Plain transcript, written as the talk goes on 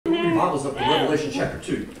Bibles up to Revelation chapter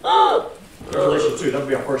 2. Revelation 2, that'll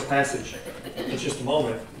be our first passage in just a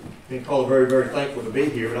moment. I'm Carla very, very thankful to be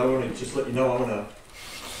here, but I want to just let you know I want to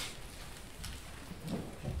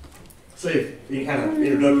say any kind of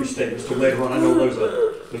introductory statements till later on. I know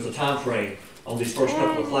there's a time frame on these first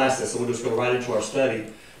couple of classes, so we'll just go right into our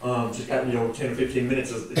study. Just got 10 or 15 minutes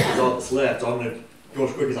is all that's left. So I'm going to go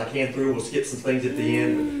as quick as I can through. We'll skip some things at the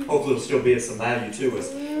end, but hopefully it'll still be of some value to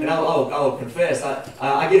us. And I'll confess,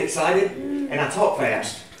 I get excited and I talk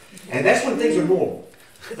fast, and that's when things are normal.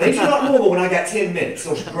 Things are not normal when I got 10 minutes,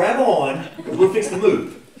 so grab on because we'll fix the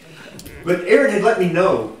move. But Aaron had let me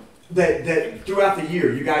know that throughout the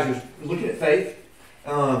year, you guys are looking at faith,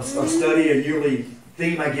 study a yearly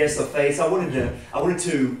theme, I guess, of faith. So I wanted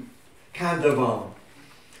to kind of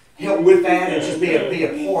help with that and just be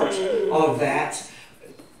a part of that.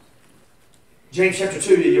 James chapter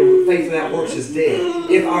 2, your faith without works is dead.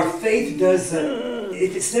 If our faith doesn't,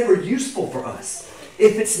 if it's never useful for us,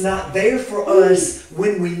 if it's not there for us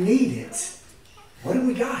when we need it, what do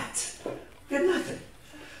we got? We got nothing.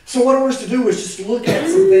 So what I want us to do is just look at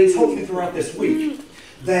some things, hopefully throughout this week,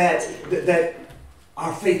 that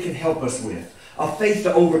our faith can help us with. A faith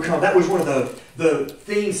to overcome. That was one of the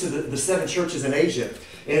themes to the 7 churches in Asia.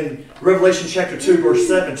 In Revelation chapter 2, verse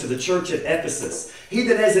 7, to the church at Ephesus, he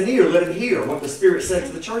that has an ear, let him hear what the Spirit said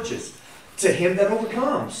to the churches. To him that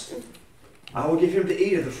overcomes, I will give him to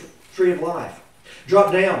eat of the tree of life.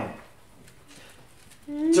 Drop down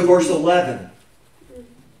to verse 11.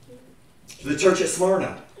 To the church at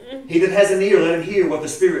Smyrna. He that has an ear, let him hear what the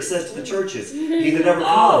Spirit says to the churches. He that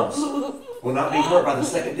overcomes will not be hurt by the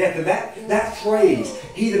second death. And that phrase,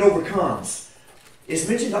 he that overcomes, is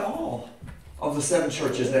mentioned to all of the 7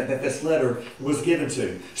 churches that this letter was given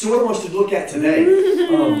to. So what I want us to look at today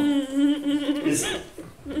is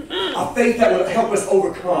a faith that will help us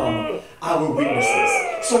overcome our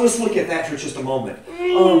weaknesses. So let's look at that for just a moment.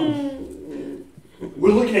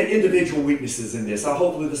 We're looking at individual weaknesses in this.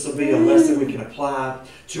 Hopefully this will be a lesson we can apply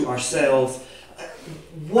to ourselves.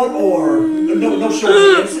 What are, no short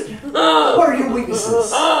answer. What are your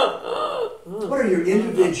weaknesses? What are your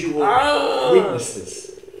individual weaknesses?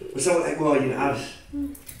 So, well,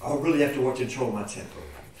 I really have to work to control my temper.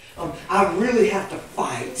 I really have to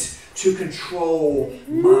fight to control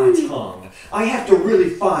my tongue. I have to really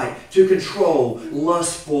fight to control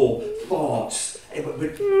lustful thoughts. But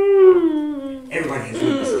everybody has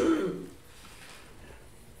weaknesses.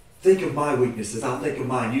 Think of my weaknesses. I'll think of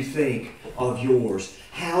mine. You think of yours.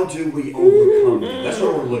 How do we overcome them? That's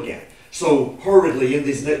what I want to look at. So hurriedly in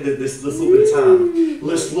this little bit of time,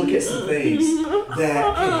 let's look at some things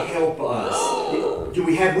that can help us. Do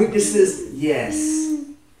we have weaknesses? Yes.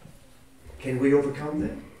 Can we overcome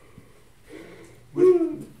them?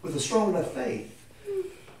 With a strong enough faith?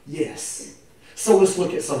 Yes. So let's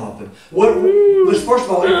look at some of them. Let's first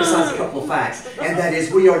of all emphasize a couple of facts, and that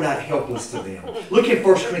is we are not helpless to them. Look at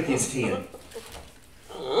 1 Corinthians 10.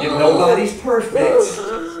 If nobody's perfect,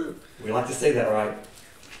 we like to say that, right?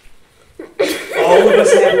 All of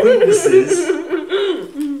us have weaknesses.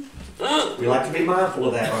 We like to be mindful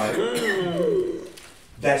of that, right?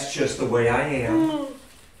 That's just the way I am.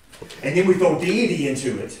 And then we throw deity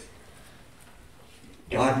into it.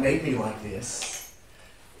 God made me like this.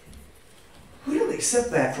 We don't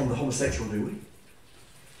accept that from the homosexual, do we?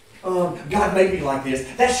 God made me like this.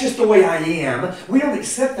 That's just the way I am. We don't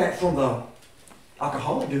accept that from the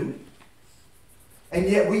alcoholic, do we? And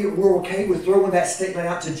yet we're okay with throwing that statement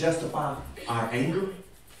out to justify our anger,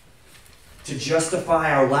 to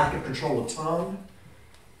justify our lack of control of tongue,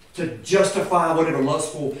 to justify whatever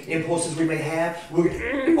lustful impulses we may have.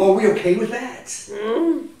 Are we okay with that?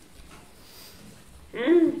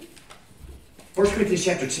 1 Corinthians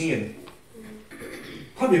chapter 10,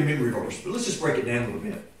 probably a memory verse, but let's just break it down a little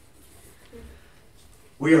bit.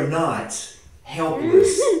 We are not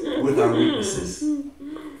helpless with our weaknesses.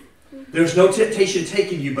 There's no temptation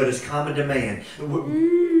taking you, but it's common to man.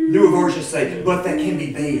 Newer versions say, but that can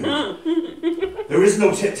be bared. There is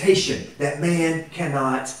no temptation that man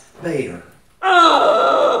cannot bear.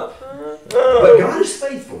 But God is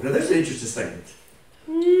faithful. Now, there's an interesting statement.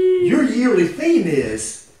 Your yearly theme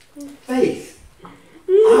is faith.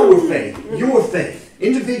 Our faith. Your faith.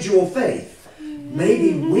 Individual faith.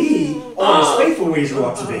 Maybe we aren't as faithful as we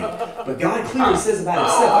ought to be. But God clearly says about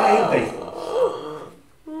himself, I am faithful.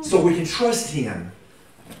 So we can trust him.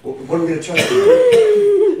 What are we going to trust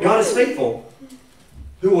him? God is faithful,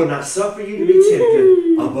 who will not suffer you to be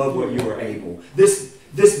tempted above what you are able. This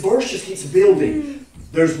verse just keeps building.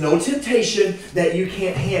 There's no temptation that you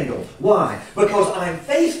can't handle. Why? Because I'm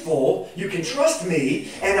faithful, you can trust me,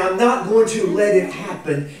 and I'm not going to let it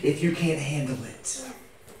happen if you can't handle it.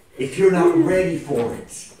 If you're not ready for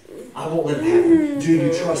it, I won't let it happen. Do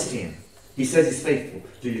you trust Him? He says He's faithful.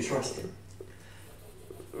 Do you trust Him?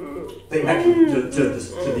 Think back to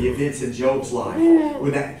the events in Job's life.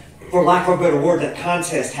 When that, for lack of a better word, that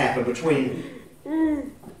contest happened between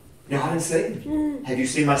God and Satan. Have you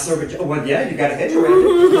seen my servant Job? Well, yeah, you got a hedge around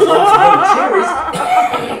it. There's lots of cherries.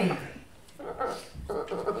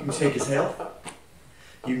 You can take his health.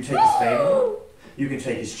 You can take his family. You can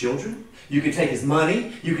take his children. You can take his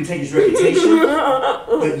money. You can take his reputation.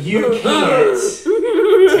 But you can't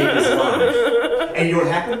take his life. And you know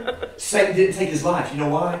what happened? Satan didn't take his life. You know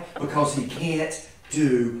why? Because he can't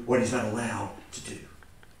do what he's not allowed to do.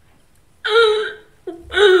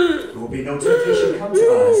 There will be no temptation come to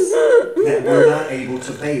us that we're not able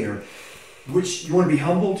to bear. Which, you want to be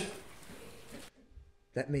humbled?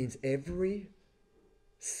 That means every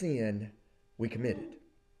sin we committed.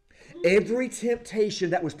 Every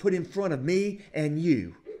temptation that was put in front of me and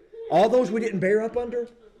you, all those we didn't bear up under,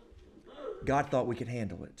 God thought we could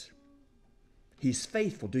handle it. He's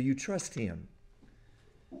faithful. Do you trust Him?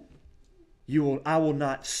 I will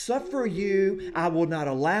not suffer you. I will not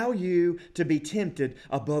allow you to be tempted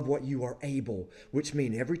above what you are able, which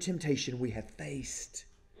means every temptation we have faced,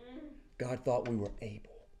 God thought we were able.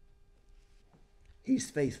 He's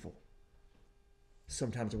faithful.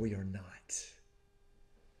 Sometimes we are not.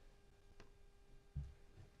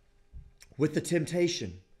 With the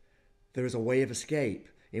temptation, there is a way of escape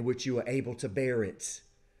in which you are able to bear it.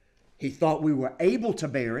 He thought we were able to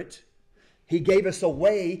bear it. He gave us a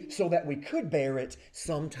way so that we could bear it.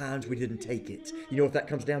 Sometimes we didn't take it. You know what that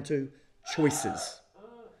comes down to? Choices.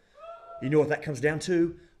 You know what that comes down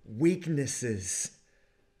to? Weaknesses.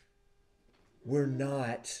 We're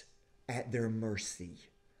not at their mercy.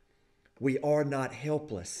 We are not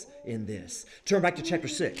helpless in this. Turn back to chapter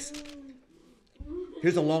 6.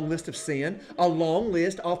 Here's a long list of sin, a long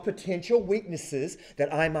list of potential weaknesses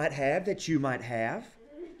that I might have, that you might have,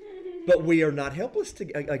 but we are not helpless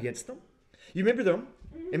against them. You remember them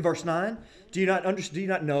in verse 9? Do you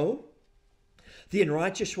not know? The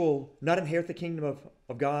unrighteous will not inherit the kingdom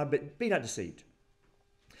of God, but be not deceived.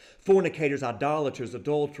 Fornicators, idolaters,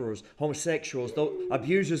 adulterers, homosexuals,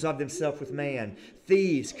 abusers of themselves with man,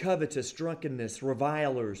 thieves, covetous, drunkenness,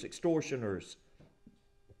 revilers, extortioners.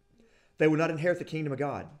 They will not inherit the kingdom of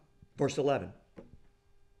God. Verse 11.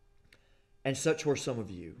 And such were some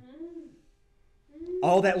of you.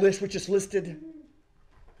 All that list which is listed,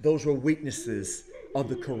 those were weaknesses of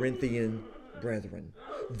the Corinthian brethren.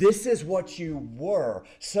 This is what you were.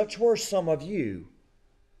 Such were some of you.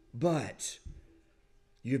 But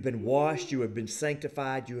you have been washed, you have been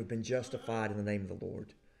sanctified, you have been justified in the name of the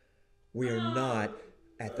Lord. We are not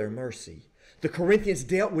at their mercy. The Corinthians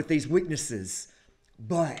dealt with these weaknesses,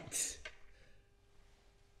 but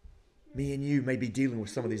me and you may be dealing with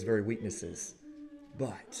some of these very weaknesses.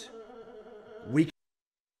 But we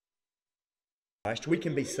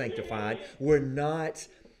can be sanctified. We're not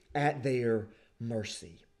at their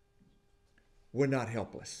mercy. We're not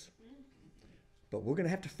helpless. But we're going to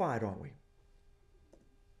have to fight, aren't we?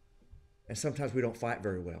 And sometimes we don't fight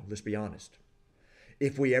very well, let's be honest.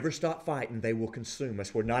 If we ever stop fighting, they will consume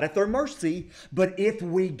us. We're not at their mercy, but if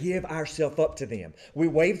we give ourselves up to them, we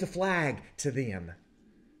wave the flag to them.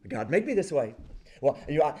 God made me this way. Well,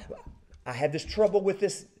 you know, I have this trouble with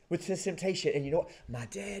this temptation, and you know what? My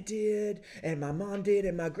dad did, and my mom did,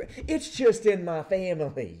 and it's just in my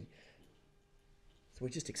family. So we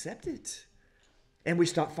just accept it, and we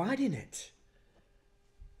stop fighting it.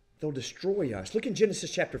 They'll destroy us. Look in Genesis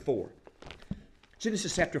chapter 4.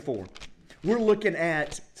 Genesis chapter 4. We're looking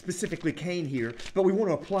at specifically Cain here, but we want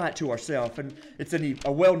to apply it to ourselves. And it's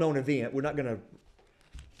a well-known event. We're not going to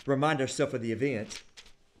remind ourselves of the event.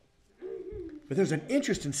 But there's an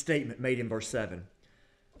interesting statement made in verse 7.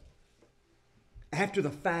 After the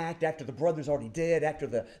fact, after the brother's already dead, after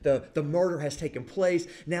the murder has taken place,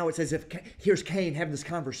 now it's as if here's Cain having this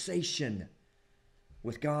conversation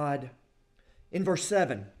with God. In verse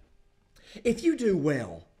 7, if you do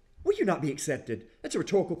well, will you not be accepted? That's a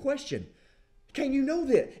rhetorical question. Can you know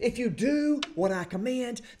that? If you do what I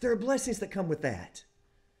command, there are blessings that come with that.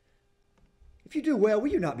 If you do well, will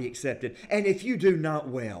you not be accepted? And if you do not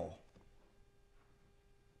well,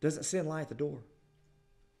 doesn't sin lie at the door?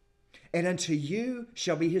 And unto you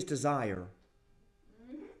shall be his desire,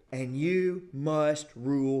 and you must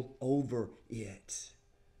rule over it.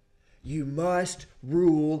 You must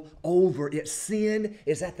rule over it. Sin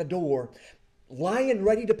is at the door, lying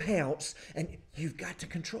ready to pounce, and you've got to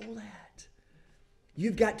control that.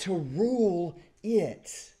 You've got to rule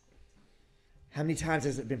it. How many times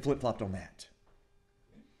has it been flip-flopped on that?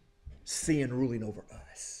 Sin ruling over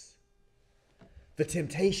us. The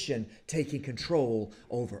temptation taking control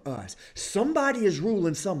over us. Somebody is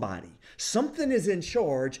ruling somebody. Something is in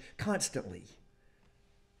charge constantly.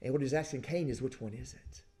 And what he's asking Cain is, which one is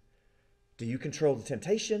it? Do you control the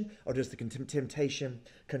temptation, or does the temptation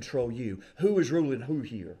control you? Who is ruling who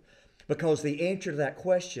here? Because the answer to that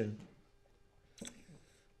question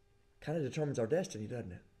kind of determines our destiny,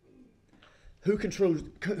 doesn't it? Who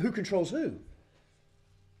controls who?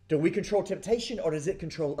 Do we control temptation, or does it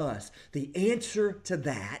control us? The answer to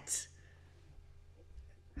that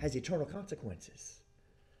has eternal consequences.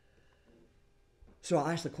 So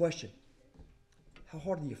I ask the question, how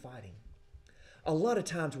hard are you fighting? A lot of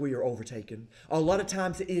times we are overtaken. A lot of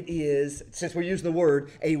times it is, since we use the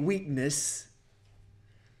word, a weakness.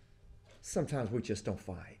 Sometimes we just don't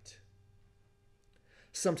fight.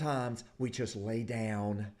 Sometimes we just lay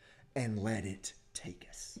down and let it take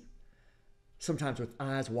us. Sometimes with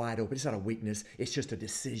eyes wide open. It's not a weakness. It's just a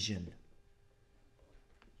decision.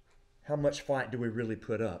 How much fight do we really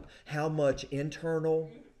put up? How much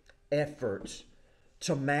internal effort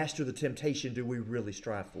to master the temptation do we really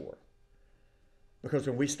strive for? Because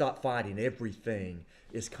when we stop fighting, everything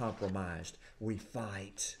is compromised. We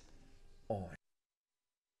fight on.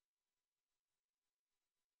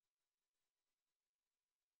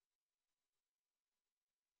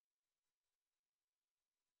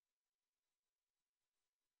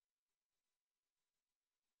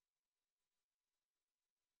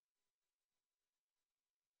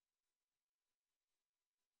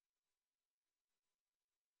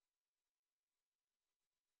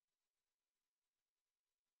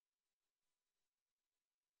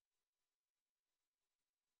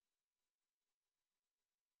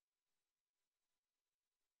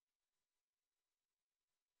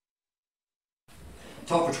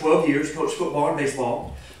 Taught for 12 years, coached football and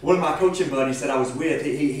baseball. One of my coaching buddies that I was with,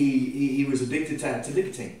 he was addicted to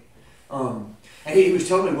nicotine. And he was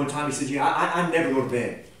telling me one time, he said, yeah, I never go to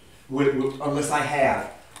bed unless I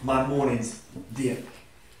have my morning's dip.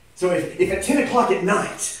 So if at 10 o'clock at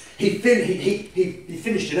night he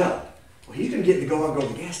finished it up, well, he's going to get in the car and go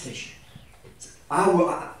to the gas station.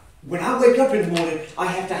 When I wake up in the morning, I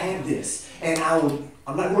have to have this. And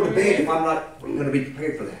I'm not going to bed if I'm not going to be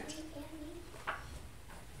prepared for that.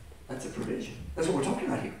 That's a provision. That's what we're talking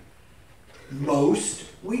about here. Most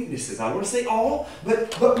weaknesses. I don't want to say all,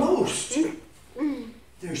 but most.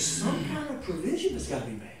 There's some kind of provision that's got to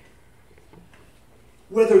be made.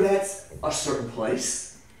 Whether that's a certain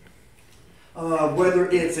place, whether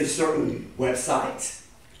it's a certain website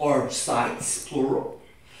or sites, plural.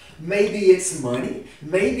 Maybe it's money.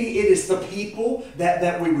 Maybe it is the people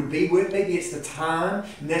that we would be with. Maybe it's the time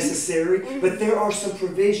necessary. But there are some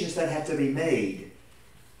provisions that have to be made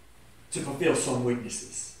to fulfill some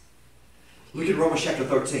weaknesses. Look at Romans chapter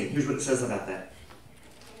 13. Here's what it says about that.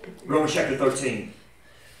 Romans chapter 13.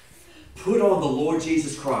 Put on the Lord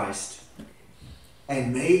Jesus Christ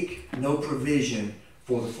and make no provision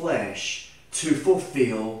for the flesh to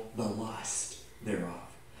fulfill the lust thereof.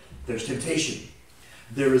 There's temptation.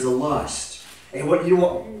 There is a lust. And what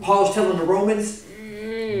Paul's telling the Romans?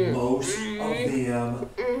 Most of them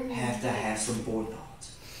have to have some forethought.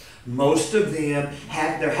 Most of them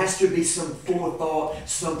there has to be some forethought,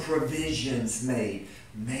 some provisions made.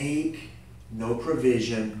 Make no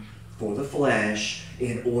provision for the flesh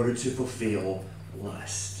in order to fulfill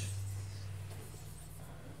lust.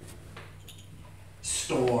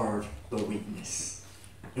 Starve the weakness.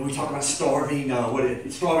 And we talk about starving,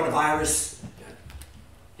 starving a virus.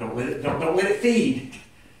 Don't let it feed.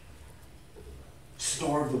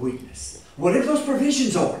 Starve the weakness. Whatever those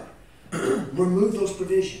provisions are, remove those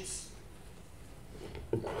provisions.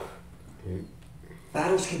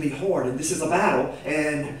 Battles can be hard, and this is a battle,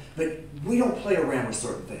 but we don't play around with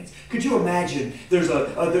certain things. Could you imagine there's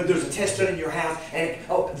a test done in your house, and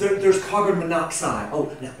there's carbon monoxide.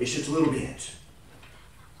 Oh, no, it's just a little bit.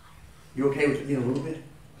 You okay with a little bit?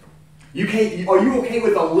 Are you okay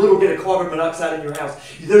with a little bit of carbon monoxide in your house?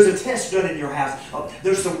 There's a test done in your house.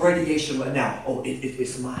 There's some radiation now. Oh,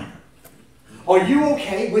 it's minor. Are you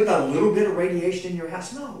okay with a little bit of radiation in your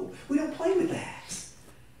house? No, we don't play with that.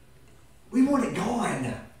 We want it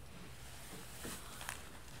gone.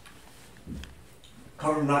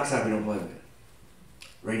 Carbon monoxide, we don't play with.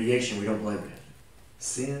 Radiation, we don't play with.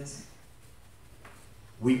 Sins,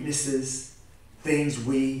 weaknesses, things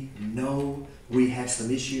we know we have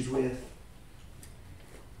some issues with,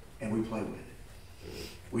 and we play with it.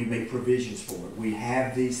 We make provisions for it. We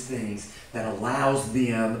have these things that allows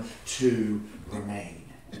them to remain.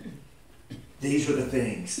 These are the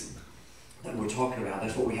things that we're talking about.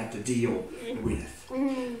 That's what we have to deal with.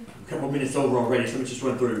 A couple of minutes over already, so let me just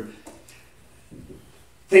run through.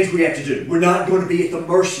 things we have to do. We're not going to be at the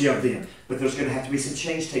mercy of them, but there's going to have to be some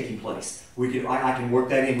change taking place. I can work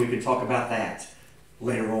that in. We can talk about that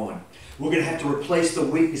later on. We're going to have to replace the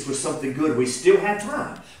weakness with something good. We still have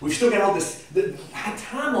time. We've still got all this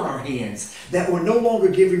time on our hands that we're no longer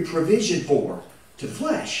giving provision for to the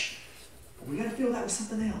flesh. But we got to fill that with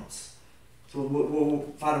something else. So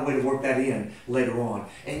we'll find a way to work that in later on.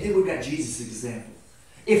 And then we've got Jesus' example.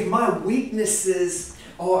 If my weaknesses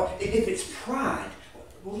are, if it's pride,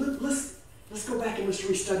 well, let's go back and let's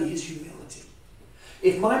restudy his humility.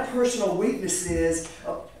 If my personal weakness is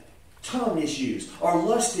tongue issues or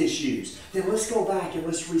lust issues, then let's go back and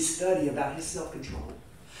let's restudy about his self-control.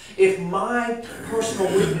 If my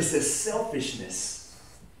personal weakness is selfishness,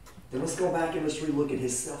 then let's go back and let's relook at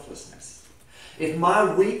his selflessness. If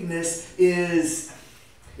my weakness is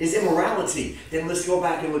immorality, then let's go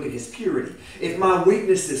back and look at his purity. If my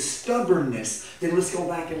weakness is stubbornness, then let's go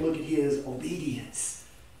back and look at his obedience.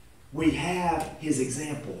 We have his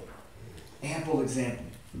example, ample example.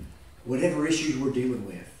 Whatever issues we're dealing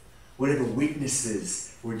with, whatever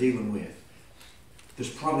weaknesses we're dealing with, there's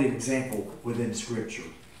probably an example within Scripture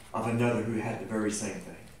of another who had the very same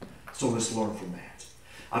thing. So let's learn from that.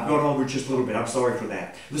 I've gone over just a little bit. I'm sorry for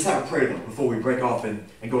that. Let's have a prayer, though, before we break off and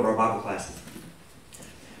go to our Bible classes.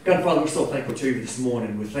 God and Father, we're so thankful to you this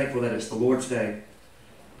morning. We're thankful that it's the Lord's Day.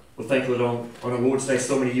 We're thankful that on the Lord's Day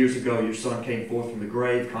so many years ago, your Son came forth from the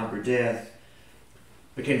grave, conquered death,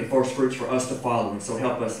 became the first fruits for us to follow. And so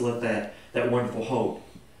help us let that wonderful hope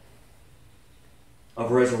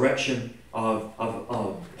of resurrection, of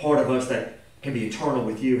part of us that can be eternal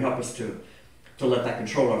with you, help us to let that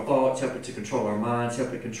control our thoughts, help it to control our minds,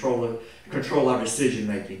 help it control our decision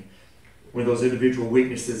making when those individual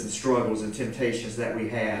weaknesses and struggles and temptations that we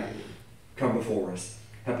have come before us.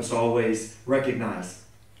 Help us to always recognize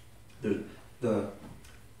the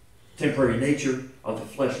temporary nature of the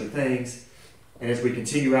fleshly things. And as we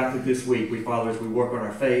continue out through this week, Father, as we work on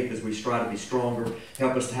our faith, as we strive to be stronger,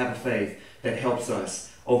 help us to have a faith that helps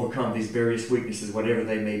us overcome these various weaknesses, whatever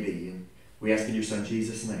they may be. And we ask in your Son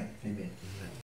Jesus' name. Amen.